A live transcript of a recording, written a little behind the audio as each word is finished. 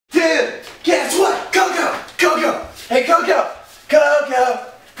guess what? Coco! Coco! Hey, Coco!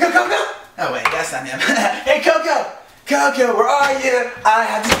 Coco! Coco! Oh, wait, that's not him. Hey, Coco! Coco, where are you? I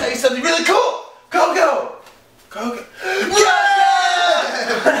have to tell you something really cool! Coco! Coco!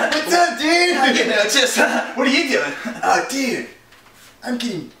 What's up, dude? You know, just, what are you doing? Oh, dude, I'm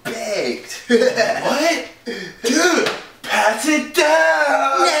getting baked. What? Dude, pass it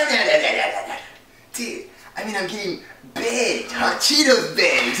down! No. Dude, I mean, I'm getting baked. Hot Cheetos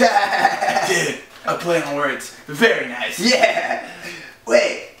baked. Dude, a play on words. Very nice. Yeah.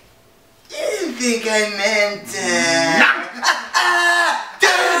 Wait, you didn't think I meant,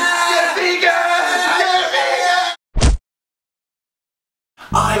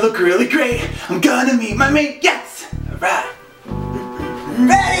 I look really great. I'm gonna meet my mate. Yes! Alright.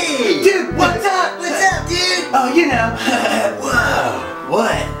 Ready! Dude, what's up? What's up, dude? Oh, you know. Whoa.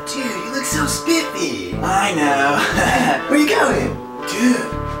 What? Dude, you look so spiffy. I know. Where you going? Dude,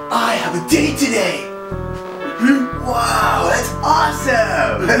 I have a date today. Wow, that's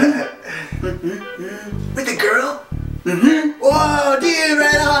awesome. With a girl? Whoa, dude,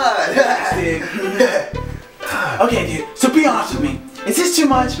 right on. Okay, dude, so be honest with me. Is this too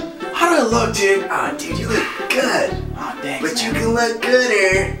much? How do I look, dude? Oh, dude, you look good. Oh, thanks. But you can look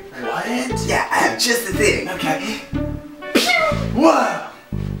gooder. What? Yeah, I have just the thing. Okay. Whoa!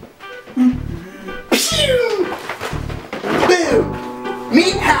 Pew! Boom!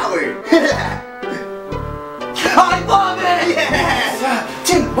 Meet Howard! I love it! Yes!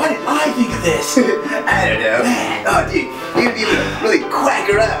 Dude, why did I think of this? I don't know. Oh, dude, you'd be able to really quack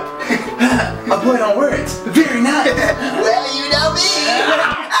her up. A play on words. Very nice. Well, you know me.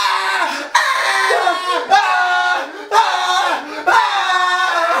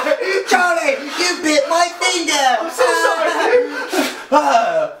 Charlie, you bit my finger. I'm so sorry.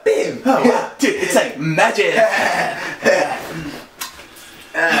 Bim. Oh, wow. Dude, it's like magic.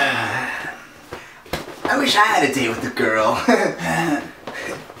 I wish I had a date with a girl.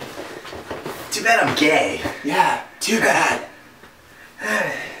 Too bad I'm gay. Yeah, too bad.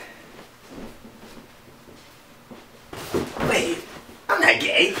 Wait, I'm not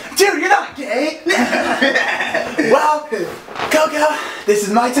gay. Dude, you're not gay. Well, Coco, this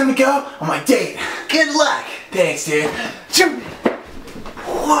is my time to go on my date. Good luck. Thanks, dude.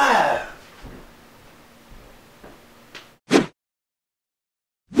 Wow.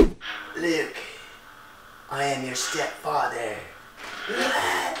 Luke, I am your stepfather.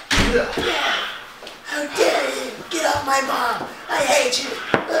 How dare you! Get off my mom! I hate you!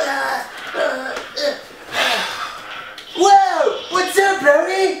 Whoa! What's up,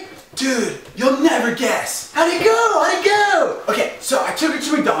 Brody? Dude, you'll never guess. How'd it go? How'd it go? Okay, so I took her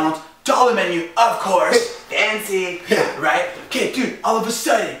to McDonald's, dollar menu, of course. Fancy. Yeah, right? Okay, dude, all of a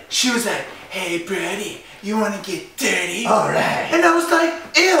sudden, she was like, hey, Brody, you wanna get dirty? Alright. And I was like,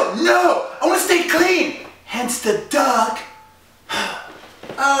 ew, no, I wanna stay clean. Hence the duck.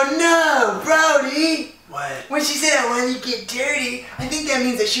 Oh no, Brody! What? When she said I wanted to get dirty, I think that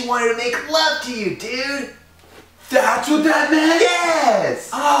means that she wanted to make love to you, dude. That's what that meant? Yes!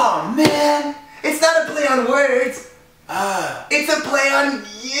 Oh, man. It's not a play on words. It's a play on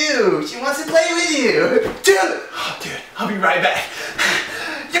you. She wants to play with you. Dude! Oh, dude, I'll be right back.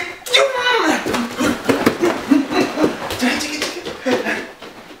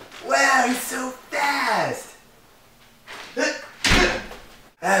 Wow, he's so fast.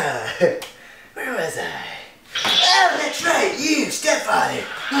 Where was I? Oh, that's right, you, stepfather.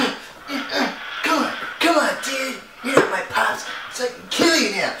 Come on, dude. You're not my pops, so I can kill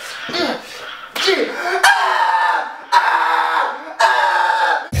you now. Dude.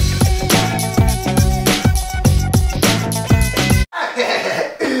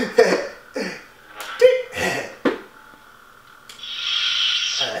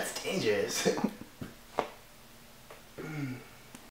 Oh, that's dangerous.